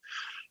going.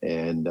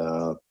 And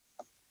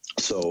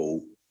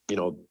so,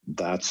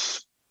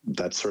 that's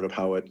sort of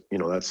how it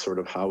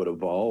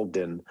evolved.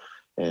 And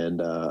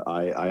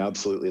I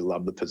absolutely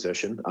love the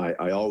position.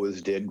 I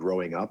always did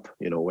growing up.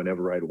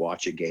 Whenever I'd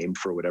watch a game,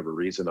 for whatever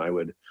reason, I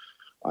would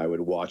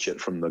watch it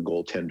from the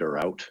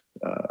goaltender out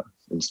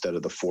instead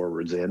of the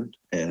forwards in.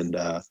 And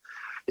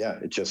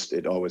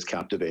it always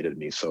captivated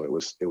me. So it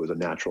was a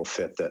natural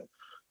fit that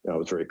I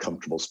was very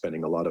comfortable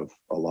spending a lot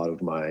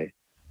of my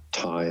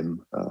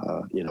time,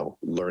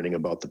 learning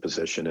about the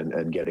position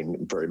and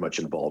getting very much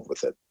involved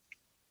with it.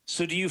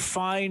 So do you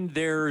find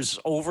there's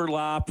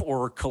overlap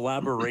or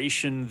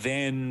collaboration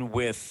then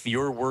with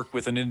your work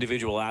with an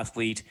individual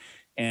athlete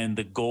and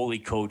the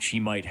goalie coach he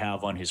might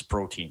have on his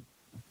pro team?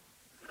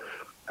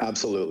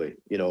 Absolutely.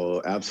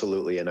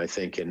 Absolutely. And I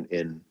think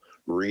in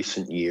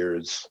recent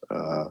years,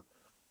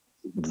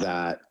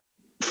 that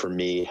for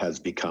me has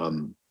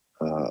become,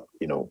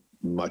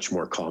 much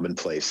more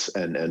commonplace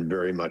and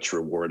very much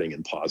rewarding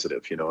and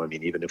positive.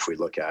 Even if we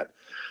look at,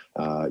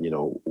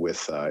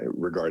 with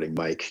regarding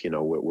Mike,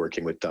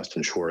 working with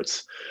Dustin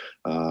Schwartz,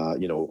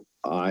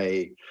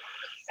 I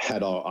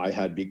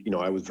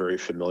was very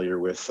familiar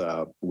with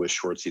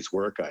Schwartz's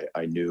work.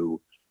 I knew,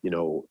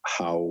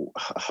 how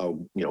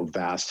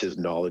vast his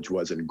knowledge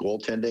was in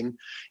goaltending,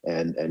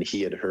 and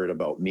he had heard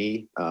about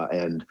me.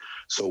 And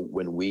so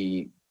when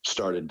we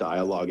started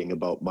dialoguing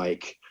about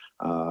Mike,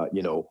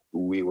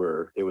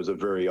 it was a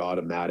very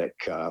automatic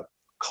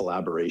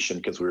collaboration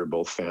because we were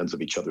both fans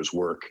of each other's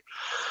work.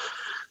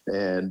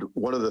 And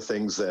one of the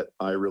things that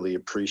I really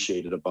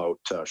appreciated about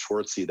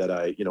Schwartzy that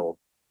I,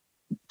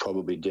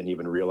 probably didn't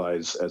even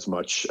realize as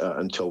much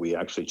until we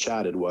actually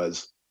chatted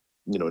was,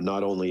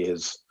 not only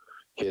his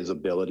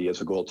ability as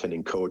a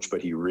goaltending coach,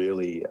 but he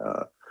really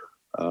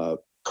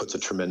puts a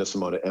tremendous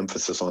amount of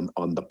emphasis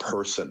on the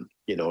person,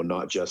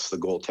 not just the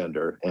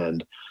goaltender.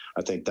 And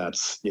I think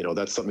that's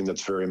something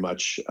that's very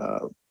much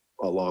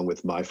along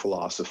with my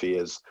philosophy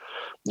is,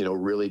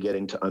 really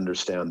getting to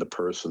understand the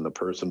person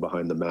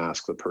behind the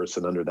mask, the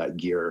person under that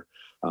gear.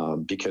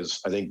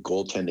 Because I think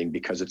goaltending,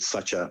 because it's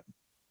such a,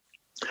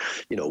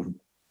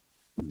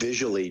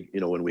 visually,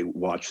 when we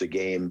watch the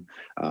game,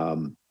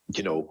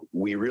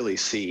 we really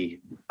see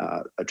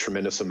a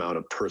tremendous amount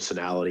of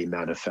personality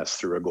manifest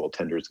through a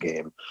goaltender's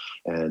game.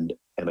 And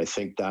I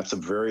think that's a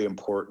very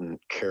important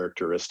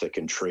characteristic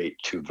and trait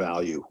to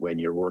value when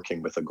you're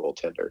working with a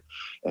goaltender.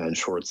 And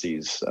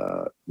Schwartzy's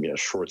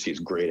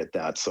great at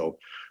that. So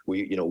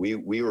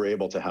we were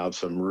able to have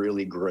some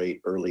really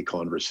great early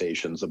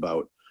conversations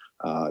about,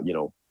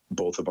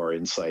 both of our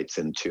insights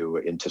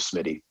into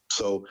Smitty.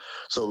 So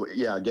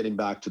yeah, getting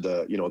back to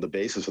the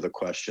basis of the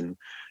question,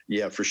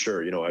 yeah, for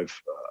sure.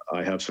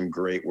 I have some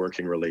great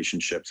working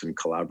relationships and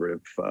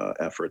collaborative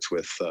efforts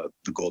with the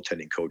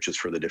goaltending coaches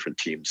for the different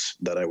teams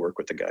that I work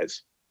with the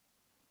guys.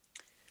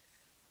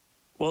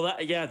 Well,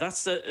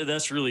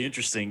 that's really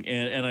interesting,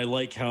 and I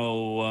like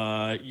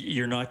how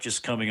you're not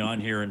just coming on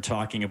here and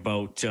talking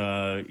about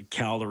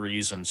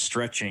calories and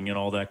stretching and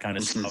all that kind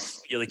of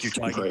stuff. You're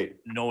talking right.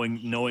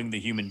 knowing the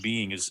human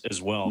being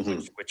as well,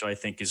 which I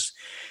think is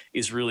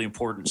really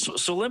important.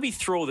 So let me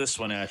throw this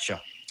one at you.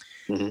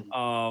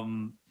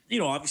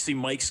 Obviously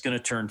Mike's going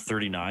to turn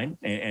 39,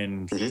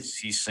 and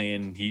he's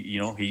saying he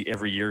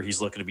every year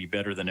he's looking to be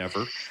better than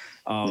ever.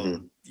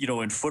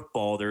 In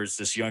football, there's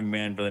this young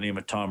man by the name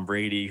of Tom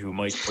Brady who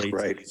might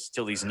play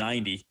till he's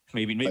 90,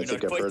 maybe not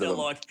quite that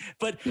long.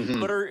 But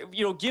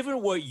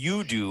given what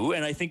you do,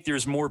 and I think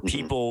there's more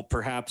people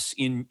perhaps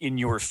in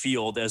your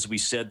field, as we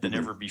said, than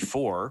ever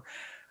before.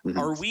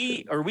 Are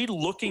we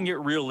looking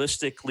at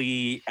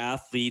realistically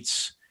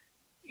athletes,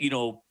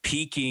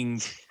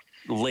 peaking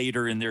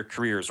later in their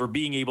careers, or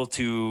being able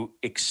to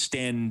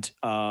extend,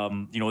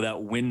 that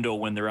window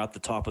when they're at the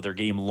top of their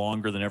game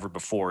longer than ever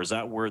before? Is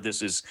that where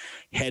this is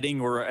heading,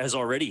 or has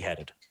already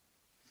headed?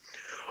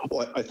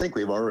 Well, I think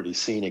we've already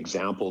seen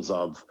examples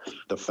of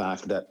the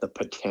fact that the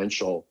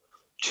potential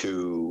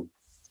to,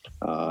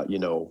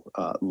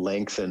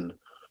 lengthen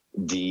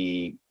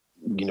the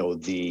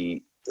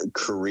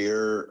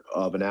career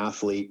of an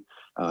athlete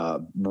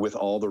with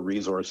all the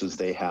resources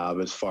they have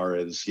as far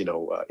as,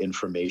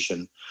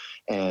 information.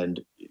 And,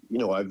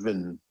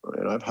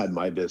 I've had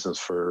my business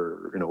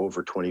for,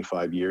 over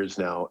 25 years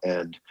now,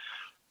 and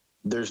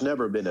there's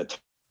never been a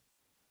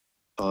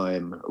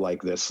time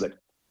like this that,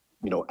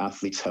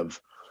 athletes have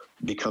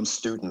become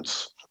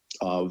students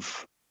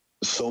of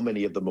so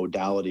many of the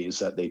modalities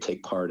that they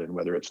take part in,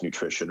 whether it's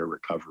nutrition or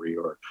recovery,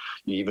 or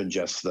even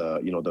just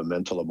the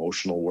mental,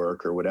 emotional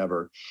work or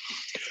whatever.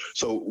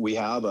 So we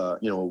have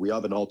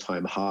an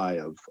all-time high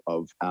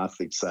of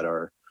athletes that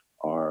are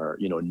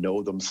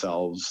know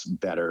themselves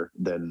better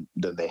than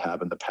they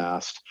have in the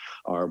past,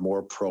 are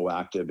more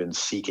proactive in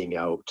seeking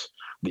out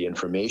the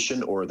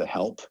information or the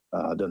help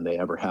than they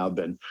ever have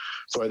been.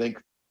 So I think,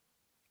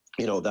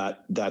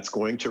 that's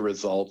going to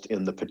result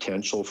in the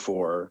potential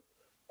for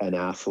an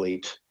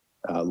athlete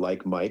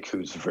like Mike,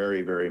 who's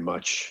very, very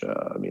much,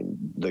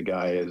 the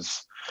guy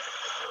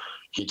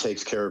he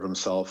takes care of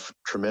himself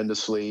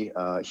tremendously.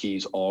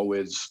 He's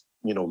always,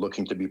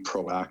 looking to be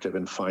proactive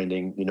and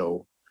finding,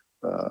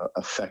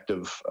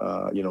 effective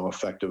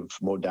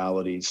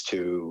modalities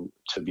to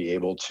be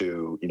able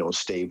to,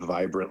 stay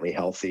vibrantly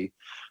healthy.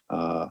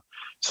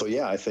 So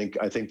yeah, I think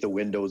the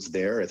window's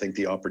there. I think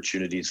the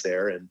opportunity's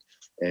there.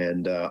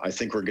 And I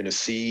think we're going to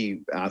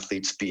see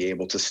athletes be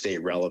able to stay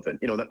relevant,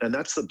 and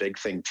that's the big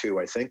thing too.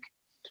 I think,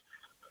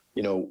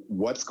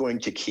 what's going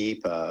to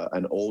keep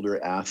an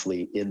older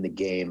athlete in the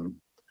game,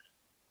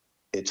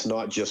 it's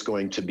not just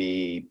going to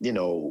be,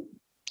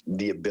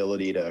 the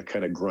ability to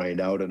kind of grind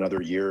out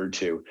another year or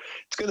two.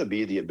 It's going to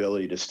be the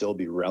ability to still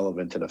be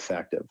relevant and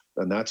effective.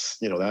 And that's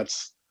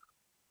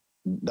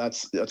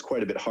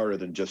quite a bit harder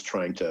than just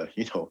trying to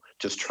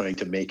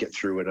make it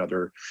through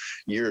another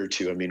year or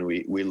two. I mean,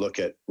 we look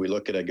at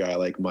a guy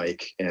like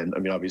Mike, and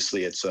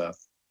obviously it's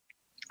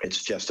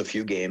just a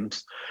few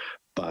games,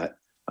 but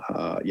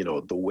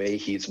the way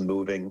he's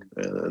moving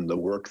and the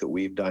work that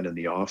we've done in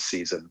the off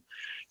season,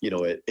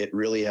 it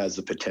really has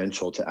the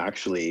potential to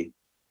actually,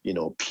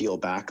 peel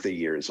back the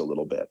years a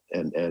little bit.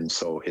 And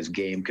so his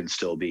game can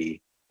still be,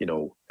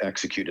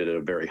 executed at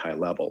a very high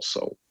level.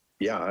 So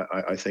yeah,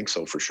 I think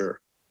so for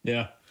sure.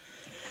 Yeah.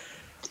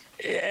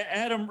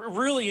 Adam,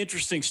 really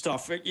interesting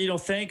stuff.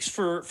 Thanks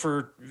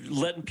for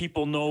letting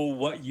people know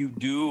what you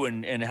do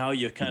and how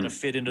you kind of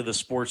fit into the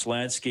sports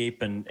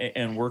landscape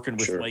and working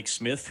with Mike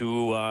Smith,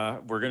 who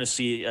we're going to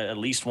see at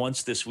least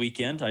once this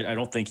weekend. I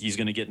don't think he's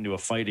going to get into a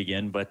fight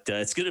again, but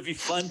it's going to be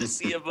fun to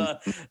see him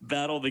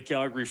battle the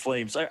Calgary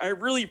Flames. I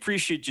really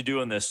appreciate you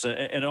doing this,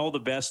 and all the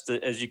best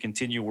as you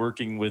continue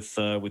working with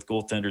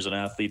goaltenders and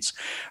athletes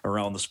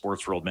around the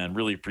sports world, man.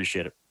 Really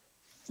appreciate it.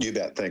 You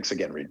bet. Thanks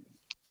again, Reed.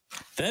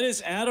 That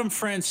is Adam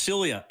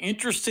Francilia.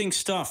 Interesting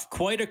stuff.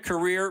 Quite a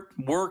career.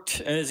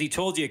 Worked, as he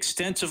told you,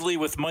 extensively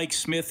with Mike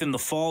Smith in the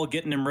fall,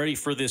 getting him ready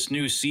for this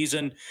new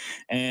season.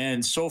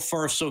 And so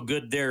far, so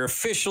good there.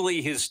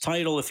 Officially, his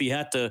title, if he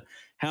had to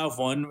have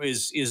one,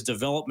 is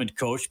development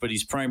coach, but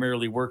he's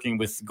primarily working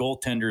with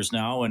goaltenders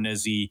now. And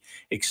as he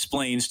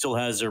explains, still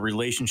has a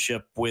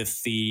relationship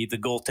with the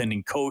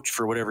goaltending coach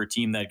for whatever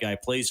team that guy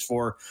plays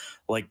for,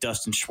 like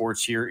Dustin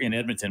Schwartz here in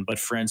Edmonton. But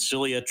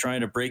Francilia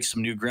trying to break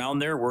some new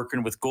ground there,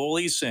 working with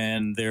goalies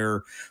and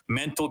their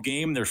mental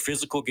game, their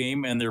physical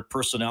game, and their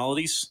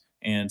personalities.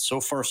 And so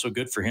far, so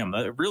good for him.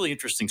 Really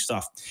interesting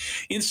stuff.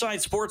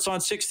 Inside Sports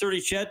on 630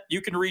 Chet.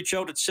 You can reach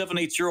out at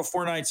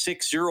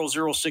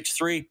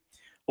 780-496-0063.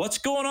 What's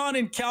going on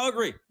in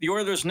Calgary? The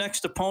Oilers'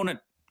 next opponent.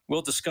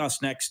 We'll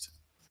discuss next.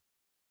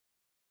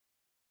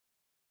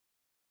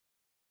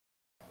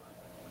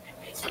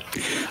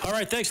 All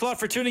right, thanks a lot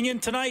for tuning in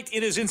tonight.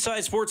 It is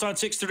Inside Sports on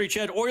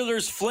 630 Ched.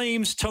 Oilers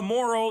Flames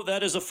tomorrow.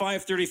 That is a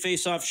 5:30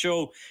 face-off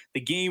show.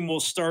 The game will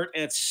start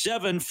at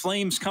 7.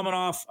 Flames coming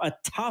off a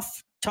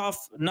tough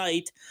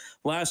night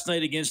last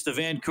night against the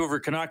Vancouver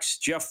Canucks.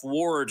 Jeff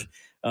Ward.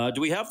 Do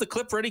we have the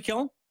clip ready,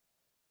 Kellen?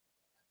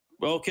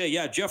 Okay,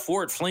 yeah, Jeff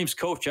Ward, Flames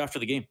coach after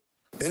the game.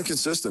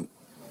 Inconsistent.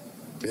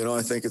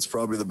 I think it's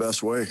probably the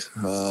best way.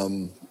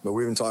 But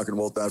we've been talking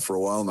about that for a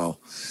while now.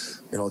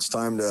 It's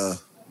time to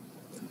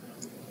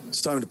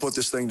put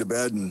this thing to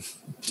bed and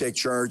take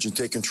charge and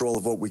take control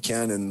of what we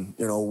can. And,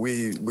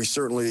 we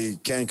certainly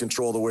can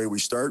control the way we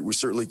start. We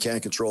certainly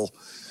can control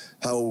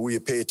how we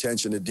pay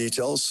attention to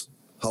details,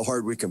 how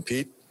hard we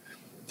compete,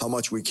 how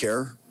much we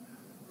care.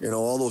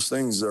 All those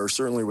things are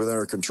certainly within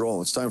our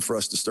control. It's time for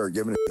us to start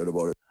giving a shit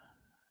about it.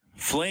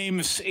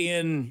 Flames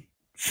in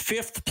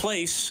 5th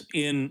place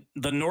in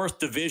the North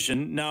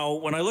Division. Now,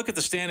 when I look at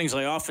the standings,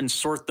 I often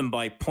sort them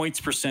by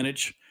points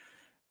percentage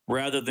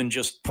rather than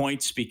just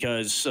points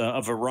because a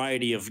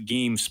variety of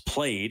games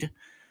played.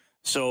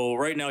 So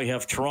right now you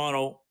have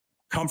Toronto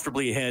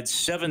comfortably ahead,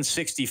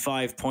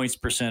 765 points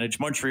percentage.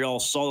 Montreal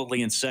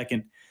solidly in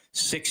second,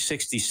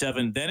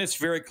 667. Then it's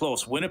very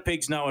close.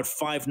 Winnipeg's now at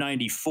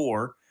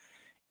 594.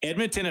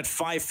 Edmonton at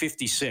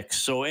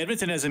 556. So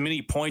Edmonton has as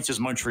many points as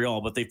Montreal,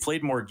 but they've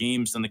played more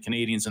games than the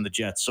Canadiens and the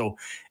Jets. So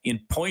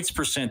in points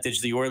percentage,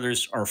 the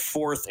Oilers are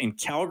 4th. And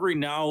Calgary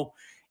now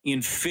in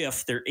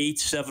 5th. They're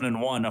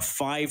 8-7-1, a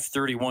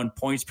 531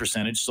 points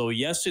percentage. So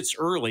yes, it's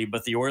early,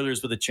 but the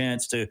Oilers with a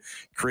chance to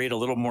create a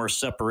little more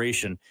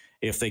separation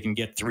if they can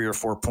get 3 or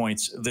 4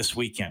 points this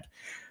weekend.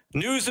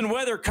 News and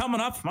weather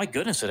coming up. My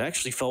goodness, it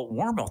actually felt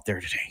warm out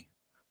there today.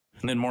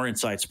 And then more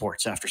Inside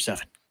Sports after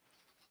 7.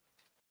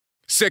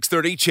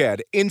 630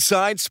 Ched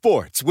Inside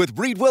Sports with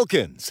Reed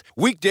Wilkins.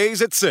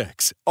 Weekdays at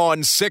 6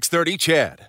 on 630 Ched.